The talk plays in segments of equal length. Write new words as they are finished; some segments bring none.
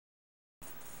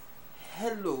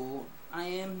Hello, I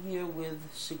am here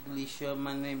with Ciglesha.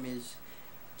 My name is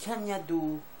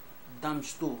Kanyadu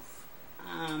Damstuf.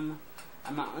 I'm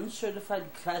an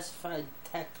uncertified classified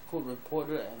tactical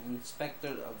reporter and inspector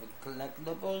of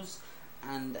collectibles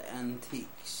and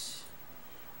antiques.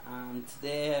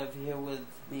 Today I have here with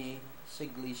me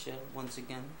Ciglesha once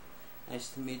again. Nice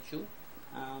to meet you.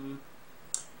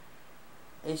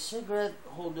 A cigarette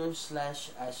holder /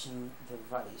 ashing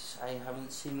device. I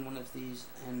haven't seen one of these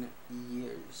in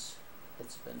years.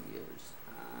 It's been years.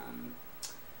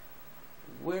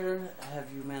 Where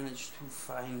have you managed to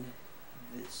find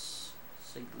this,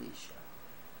 Ciglesha?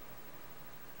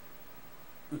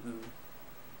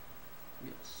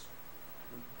 Yes.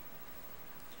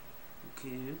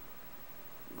 Okay.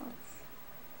 Nice.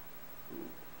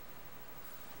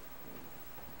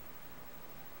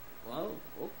 Well,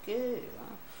 okay.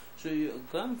 So your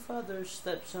grandfather,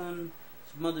 stepson,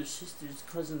 mother's sisters,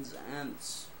 cousins,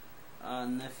 aunts,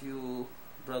 nephew,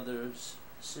 brothers,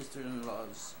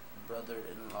 sister-in-laws,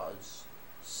 brother-in-law's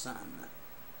son,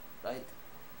 right?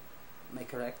 Am I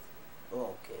correct?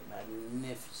 Okay,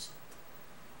 magnificent.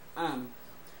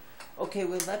 Okay,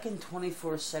 we're back in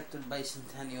 24 Sector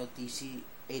Bicentennial DC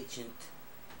Agent.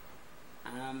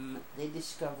 They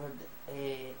discovered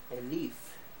a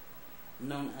leaf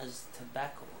known as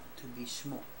tobacco to be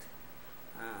smoked.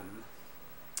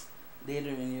 Later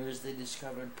in years, they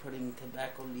discovered putting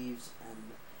tobacco leaves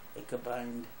and a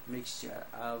combined mixture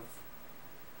of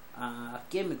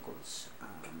chemicals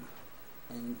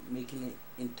and making it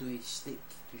into a stick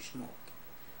to smoke.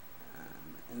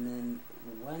 And then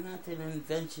why not an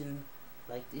invention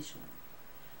like this one?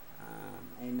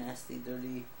 A nasty,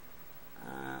 dirty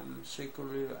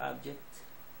circular object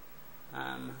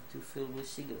to fill with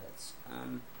cigarettes.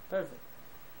 Perfect.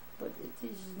 But it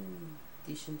is in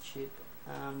decent shape.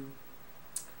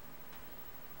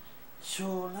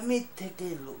 So let me take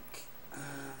a look.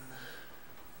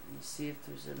 Let me see if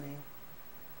there's anything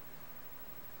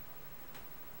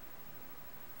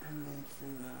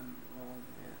wrong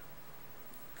here.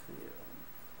 Clear.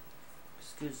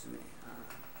 Excuse me.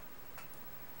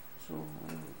 So what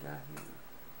do we got here?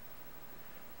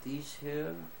 These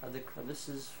here are the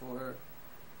crevices for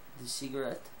the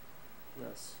cigarette.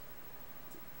 Yes.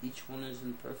 Each one is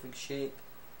in perfect shape.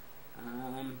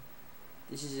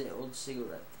 This is an old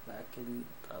cigarette back in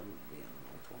probably, I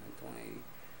don't know,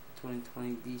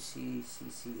 2020 DC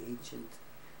CC Ancient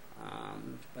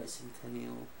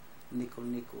Bicentennial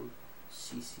Nickel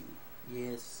CC.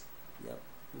 Yes. Yep.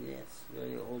 Yes.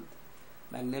 Very old.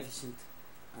 Magnificent.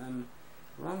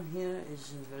 Around here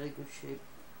is in very good shape.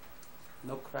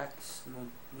 No cracks,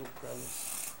 no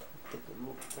crevice. Take a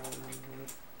look down here.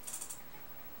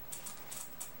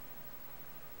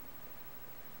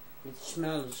 It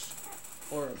smells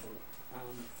horrible,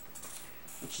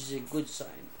 which is a good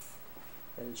sign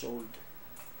that it's old.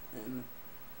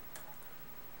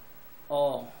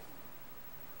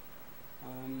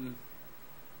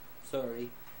 Sorry,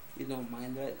 you don't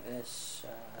mind that. It's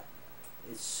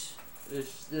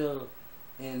still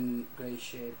in great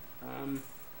shape.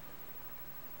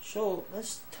 So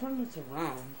let's turn it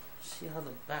around, see how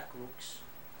the back looks.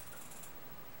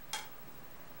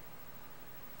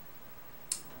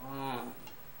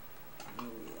 Here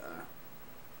we are,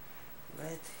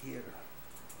 right here.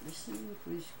 This is what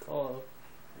we call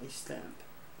a stamp.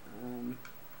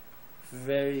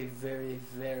 Very, very,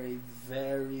 very,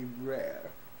 very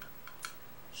rare.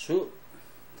 So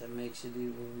that makes it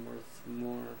even worth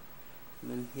more. And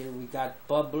then here we got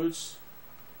bubbles.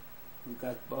 We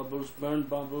got bubbles, burn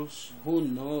bubbles. Who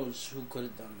knows who could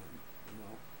have done them?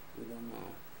 We don't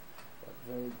know. But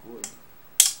very good.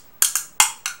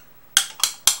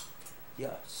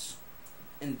 Yes,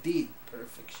 indeed,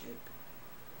 perfect shape.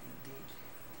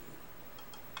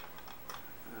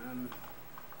 Indeed.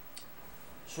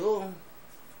 So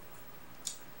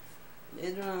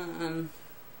later on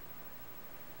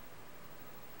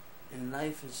in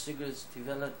life, as cigarettes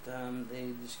developed,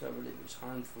 they discovered it was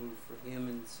harmful for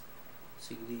humans.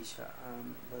 Ciglesha,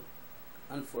 but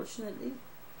unfortunately,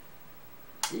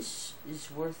 this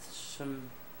is worth some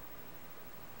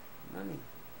money.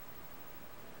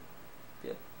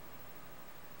 Yep.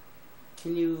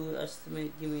 Can you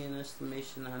give me an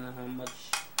estimation on how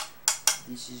much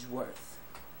this is worth?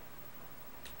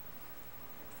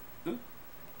 Can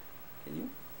you?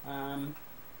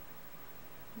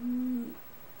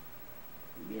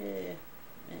 Yeah,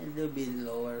 a little bit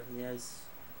lower, yes.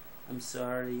 I'm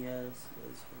sorry, yes.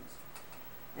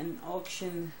 An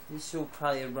auction, this will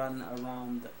probably run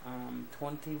around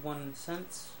 21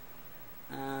 cents.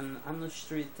 And on the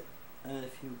street,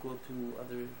 if you go to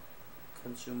other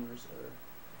consumers or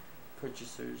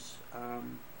purchasers,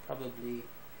 probably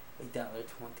 $1.25.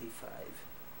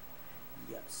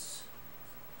 Yes,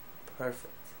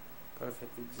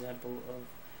 perfect example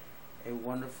of a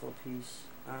wonderful piece,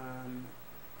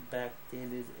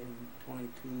 backdated in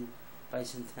 22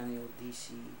 bicentennial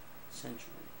DC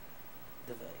century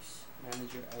device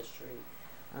manager ashtray.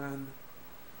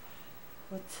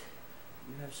 But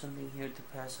you have something here to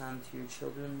pass on to your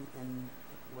children and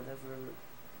whatever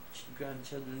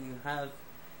grandchildren you have,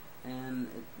 and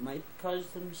it might cause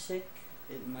them sick,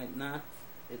 it might not,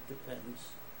 it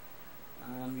depends.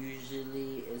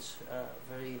 Usually it's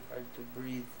very hard to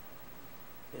breathe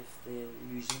if they're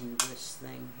using this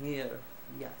thing here.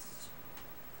 Yes,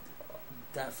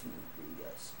 definitely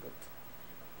yes, but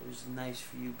it was nice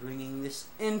for you bringing this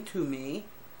into me.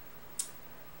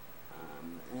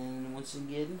 And once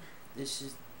again, this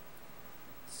is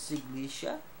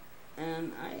Ciglesha,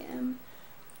 and I am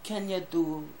Can Ya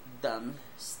Do Dumb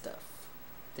Stuff.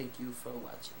 Thank you for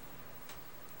watching.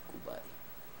 Goodbye.